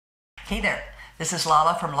Hey there, this is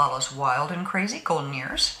Lala from Lala's Wild and Crazy Golden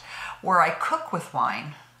Years, where I cook with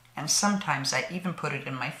wine, and sometimes I even put it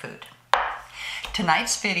in my food.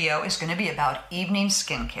 Tonight's video is going to be about evening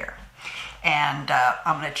skincare, and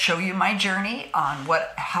I'm going to show you my journey on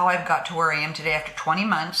how I've got to where I am today after 20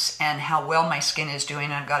 months and how well my skin is doing,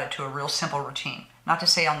 and I've got it to a real simple routine. Not to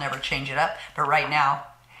say I'll never change it up, but right now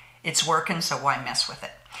it's working, so why mess with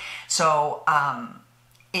it? So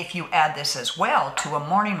if you add this as well to a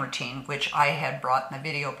morning routine, which I had brought in the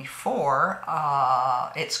video before,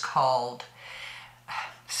 it's called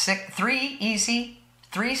 3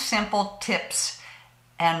 simple tips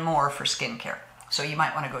and more for skincare. So you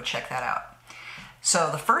might want to go check that out. So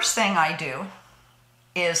the first thing I do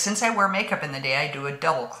is, since I wear makeup in the day, I do a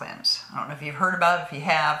double cleanse. I don't know if you've heard about it. If you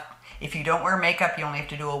have, if you don't wear makeup, you only have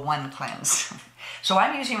to do a 1 cleanse. So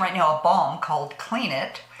I'm using right now a balm called Clean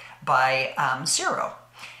It by SERUM.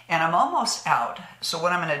 And I'm almost out, so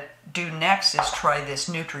what I'm going to do next is try this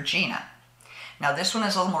NEUTROGENA. Now this one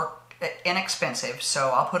is a little more inexpensive, so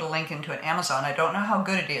I'll put a link into it Amazon. I don't know how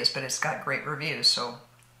good it is, but it's got great reviews, so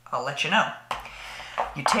I'll let you know.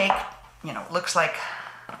 You take, looks like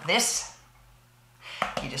this.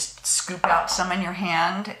 You just scoop out some in your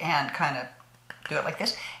hand and kind of do it like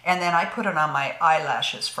this. And then I put it on my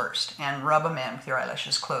eyelashes first and rub them in with your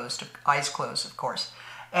eyelashes closed, eyes closed, of course.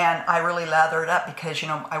 And I really lather it up because,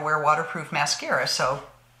 I wear waterproof mascara, so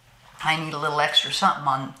I need a little extra something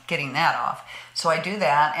on getting that off. So I do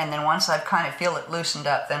that, and then once I kind of feel it loosened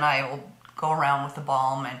up, then I will go around with the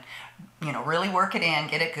balm and, really work it in,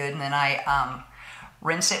 get it good, and then I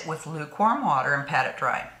rinse it with lukewarm water and pat it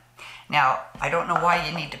dry. Now, I don't know why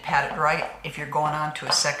you need to pat it dry if you're going on to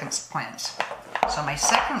a second cleanse. So my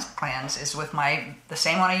second cleanse is with the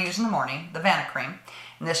same one I use in the morning, the VANICREAM.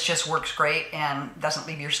 And this just works great and doesn't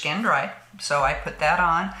leave your skin dry. So I put that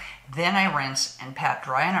on, then I rinse and pat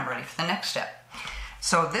dry, and I'm ready for the next step.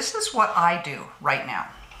 So this is what I do right now.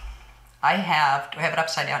 Do I have it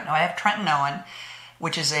upside down? No, I have TRETINOIN,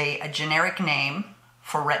 which is a generic name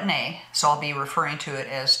for retin A. So I'll be referring to it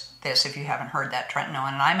as this if you haven't heard that,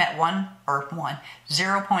 TRETINOIN. And I'm at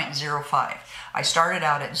 0.05. I started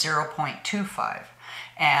out at 0.25.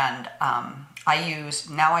 And I use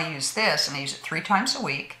this, and I use it 3 times a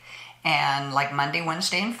week, and like Monday,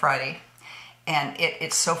 Wednesday, and Friday, and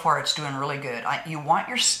it's so far it's doing really good. You want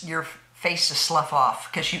your face to slough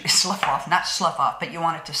off, because not slough off, but you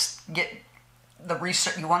want it to get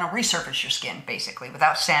you want to resurface your skin basically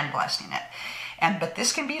without sandblasting it. But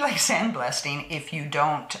this can be like sandblasting if you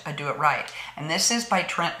don't do it right. And this is by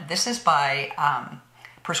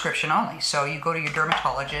prescription only. So you go to your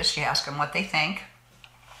dermatologist, you ask them what they think.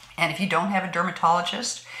 And if you don't have a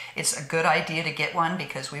dermatologist, it's a good idea to get one,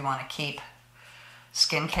 because we want to keep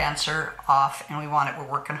skin cancer off, and we're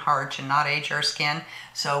working hard to not age our skin.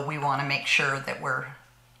 So we want to make sure that we're,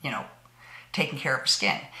 taking care of our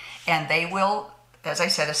skin. And they will, as I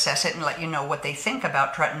said, assess it and let you know what they think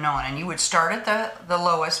about TRETINOIN. And you would start at the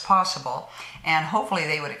lowest possible, and hopefully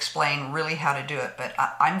they would explain really how to do it. But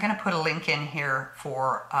I'm going to put a link in here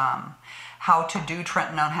for how to do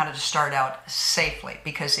TRETINOIN, how to start out safely,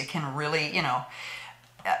 because it can really,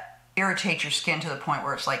 irritate your skin to the point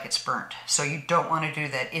where it's like it's burnt. So you don't want to do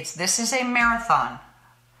that. This is a marathon,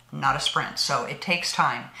 not a sprint, so it takes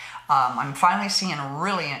time. I'm finally seeing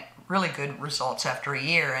really good results after a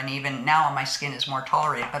year, and even now my skin is more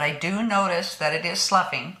tolerated. But I do notice that it is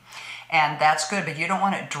sloughing, and that's good, but you don't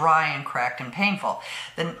want it dry and cracked and painful.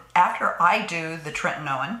 Then after I do the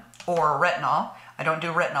TRETINOIN or retinol, I don't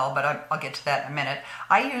do retinol, but I'll get to that in a minute.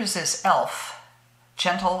 I use this e.l.f.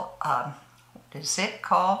 gentle, what is it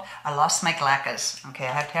called? I lost my glasses. Okay,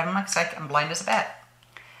 I have to have them because I'm blind as a bat.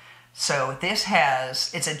 So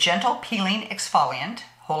it's a gentle peeling exfoliant,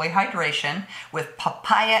 holy hydration, with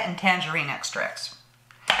papaya and tangerine extracts.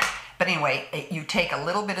 But anyway, you take a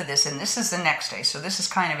little bit of this, and this is the next day. So this is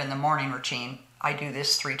kind of in the morning routine. I do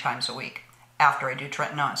this 3 times a week after I do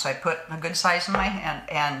TRETINOIN. So I put a good size in my hand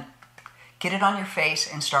and get it on your face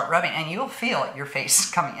and start rubbing, and you'll feel your face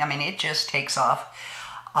coming. I mean, it just takes off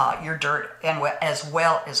your dirt, and as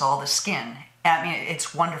well as all the skin. I mean,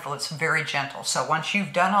 it's wonderful. It's very gentle. So once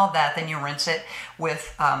you've done all that, then you rinse it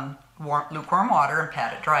with lukewarm water and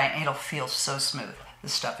pat it dry, and it'll feel so smooth.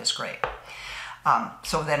 This stuff is great.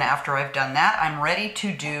 So then after I've done that, I'm ready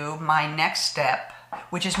to do my next step,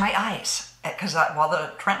 which is my eyes. Because while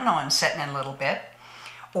the TRETINOIN's setting in a little bit,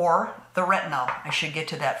 or the retinol, I should get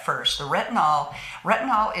to that first. The retinol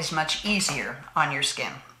is much easier on your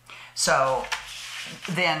skin. So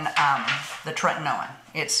then the TRETINOIN,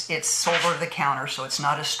 it's sold over the counter, so it's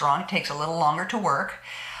not as strong. It takes a little longer to work.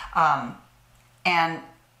 And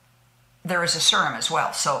there is a serum as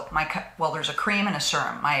well. So well, there's a cream and a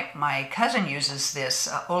serum. My cousin uses this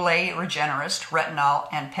OLAY Regenerist Retinol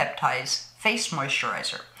and Peptides Face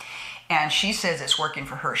Moisturizer, and she says it's working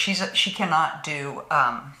for her. She cannot do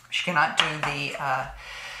the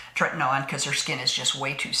tretinoin because her skin is just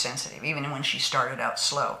way too sensitive, even when she started out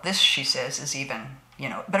slow. This, she says, is even,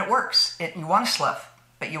 but it works. You want to slough,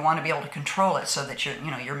 but you want to be able to control it so that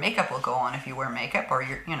your makeup will go on if you wear makeup, or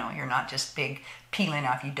you're not just big peeling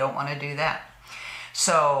off. You don't want to do that.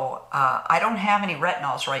 So I don't have any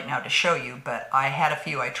retinols right now to show you, but I had a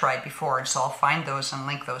few I tried before, and so I'll find those and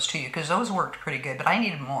link those to you because those worked pretty good, but I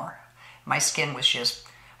needed more. My skin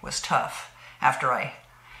was tough after I,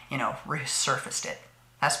 resurfaced it.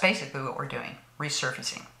 That's basically what we're doing,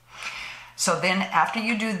 resurfacing. So then after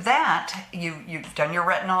you do that, you've done your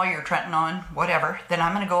retinol, your tretinoin, whatever, then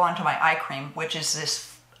I'm going to go on to my eye cream, which is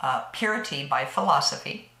this Purity by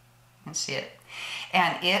Philosophy. You can see it.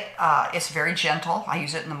 And it's very gentle. I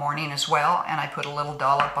use it in the morning as well, and I put a little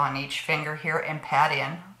dollop on each finger here and pat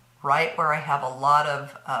in right where I have a lot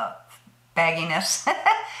of bagginess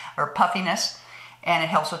or puffiness, and it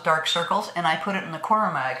helps with dark circles. And I put it in the corner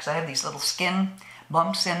of my eye because I have these little skin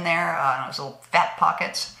bumps in there, those little fat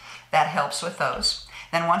pockets. That helps with those.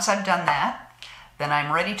 Then once I've done that, then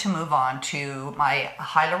I'm ready to move on to my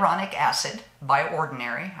hyaluronic acid by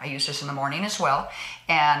Ordinary. I use this in the morning as well.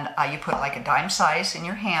 And you put like a dime size in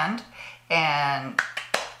your hand and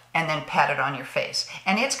then pat it on your face.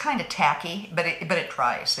 And it's kind of tacky, but it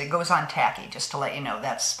dries. It goes on tacky, just to let you know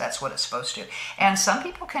that's what it's supposed to. And some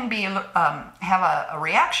people can have a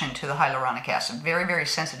reaction to the hyaluronic acid. Very, very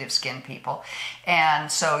sensitive skin people.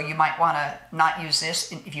 And so you might want to not use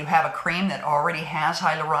this. If you have a cream that already has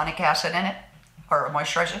hyaluronic acid in it, or a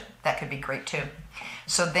moisturizer, that could be great too.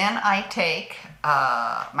 So then I take,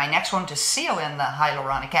 my next one to seal in the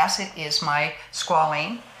hyaluronic acid is my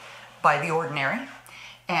Squalane by The Ordinary.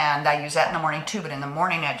 And I use that in the morning too, but in the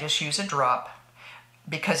morning I just use a drop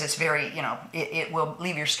because it's very, it will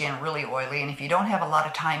leave your skin really oily. And if you don't have a lot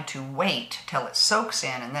of time to wait till it soaks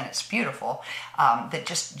in and then it's beautiful, then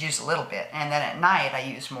just use a little bit. And then at night I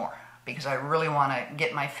use more because I really want to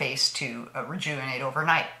get my face to rejuvenate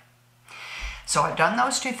overnight. So I've done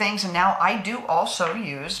those two things, and now I do also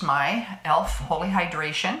use my e.l.f. Holy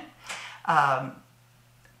Hydration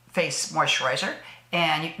face moisturizer.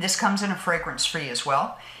 And this comes in a fragrance-free as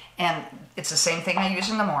well. And it's the same thing I use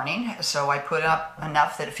in the morning. So I put up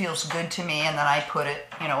enough that it feels good to me, and then I put it,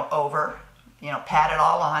 over, pat it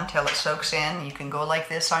all on till it soaks in. You can go like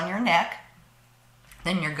this on your neck.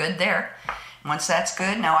 Then you're good there. Once that's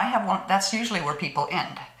good, now I have one, that's usually where people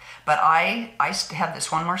end. But I have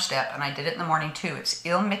this one more step, and I did it in the morning too. It's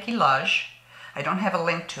Il Maquillage. I don't have a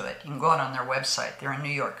link to it. You can go out on their website. They're a New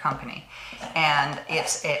York company. And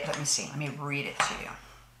let me read it to you.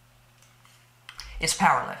 It's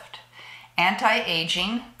Power Lift.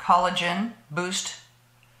 Anti-aging, collagen, boost,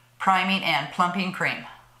 priming, and plumping cream.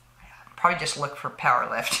 Probably just look for Power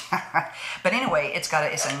Lift. But anyway, it's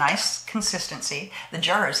a nice consistency. The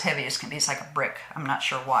jar is heavy as can be. It's like a brick. I'm not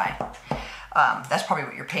sure why. That's probably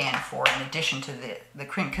what you're paying for in addition to the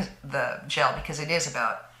cream, the gel, because it is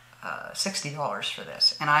about $60 for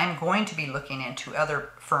this. And I'm going to be looking into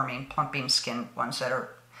other firming, plumping skin ones that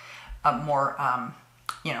are more,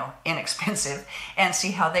 inexpensive, and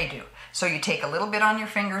see how they do. So you take a little bit on your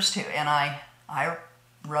fingers too, and I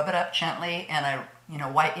rub it up gently, and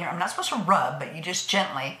wipe. I'm not supposed to rub, but you just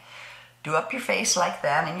gently do up your face like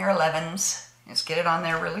that in your 11s. Just get it on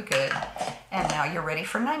there really good, and now you're ready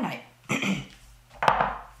for night-night.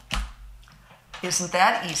 Isn't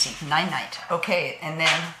that easy? Night-night. Okay, and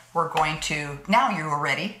then we're going to, now you are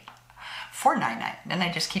ready for night-night. Then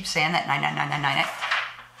I just keep saying that, night-night, night-night, night-night.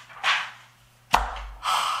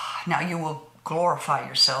 Now you will glorify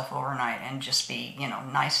yourself overnight and just be,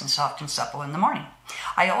 nice and soft and supple in the morning.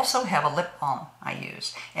 I also have a lip balm I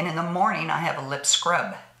use. And in the morning I have a lip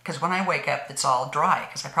scrub, because when I wake up it's all dry,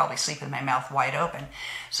 because I probably sleep with my mouth wide open.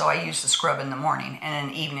 So I use the scrub in the morning, and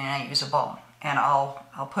in the evening I use a balm. And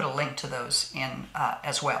I'll put a link to those in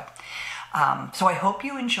as well. So I hope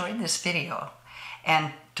you enjoyed this video,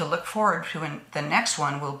 and to look forward to the next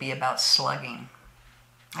one will be about slugging.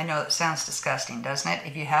 I know it sounds disgusting, doesn't it?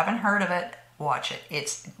 If you haven't heard of it, watch it.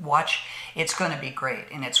 It's going to be great,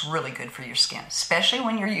 and it's really good for your skin, especially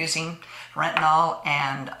when you're using retinol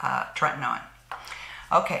and tretinoin.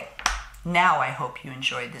 Okay, now I hope you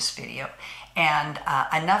enjoyed this video, and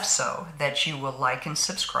enough so that you will like and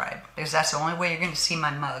subscribe, because that's the only way you're going to see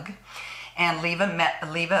my mug. And leave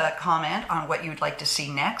a comment on what you'd like to see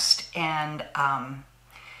next, and I'll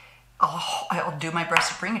do my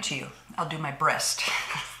best to bring it to you. I'll do my best.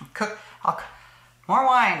 More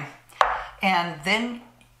wine. And then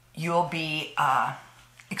you'll be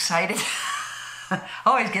excited. I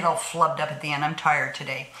always get all flubbed up at the end. I'm tired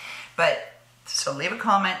today. So leave a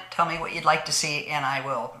comment, tell me what you'd like to see, and I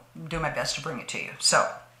will do my best to bring it to you. So,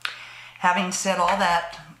 having said all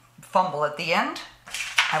that fumble at the end,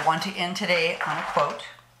 I want to end today on a quote.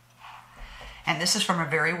 And this is from a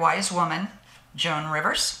very wise woman, Joan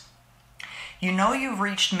Rivers. You know you've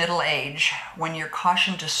reached middle age when you're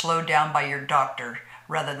cautioned to slow down by your doctor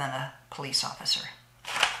rather than a police officer.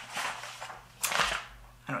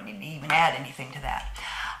 I don't need to even add anything to that.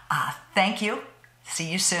 Thank you. See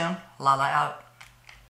you soon. Lala out.